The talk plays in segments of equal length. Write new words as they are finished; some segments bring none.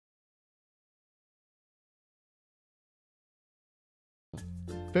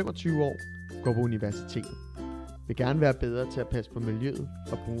25 år, går på universitetet. Vil gerne være bedre til at passe på miljøet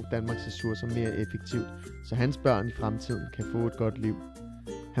og bruge Danmarks ressourcer mere effektivt, så hans børn i fremtiden kan få et godt liv.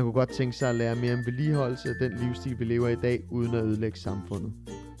 Han kunne godt tænke sig at lære mere om vedligeholdelse af den livsstil, vi lever i dag, uden at ødelægge samfundet.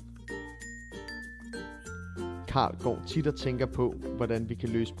 Karl går tit og tænker på, hvordan vi kan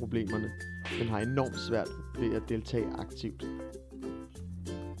løse problemerne, men har enormt svært ved at deltage aktivt.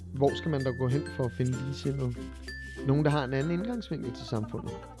 Hvor skal man da gå hen for at finde ligesindede? Nogen, der har en anden indgangsvinkel til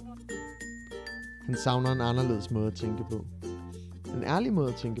samfundet. Han savner en anderledes måde at tænke på. En ærlig måde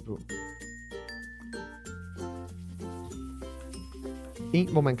at tænke på.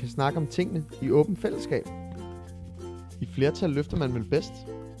 En, hvor man kan snakke om tingene i åbent fællesskab. I flertal løfter man vel bedst.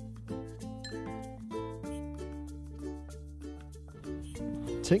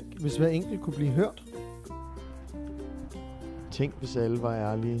 Tænk, hvis hver enkelt kunne blive hørt. Tænk, hvis alle var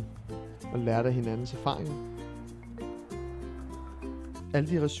ærlige og lærte af hinandens erfaringer. Alle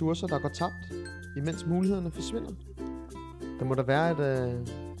de ressourcer, der går tabt, imens mulighederne forsvinder. Der må der være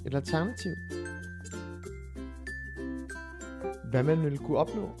et alternativ. Hvad man ville kunne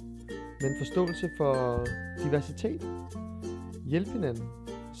opnå med en forståelse for diversitet, hjælpe hinanden,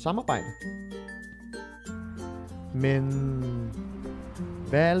 samarbejde. Men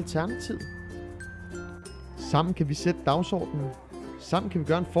hvad er alternativet? Sammen kan vi sætte dagsordenen. Sammen kan vi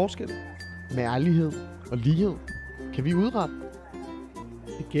gøre en forskel. Med ærlighed og lighed kan vi udrette.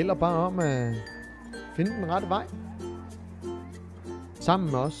 Det gælder bare om at finde den rette vej.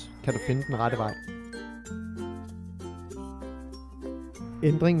 Sammen med os kan du finde den rette vej.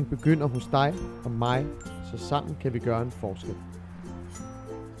 Ændringen begynder hos dig og mig, så sammen kan vi gøre en forskel.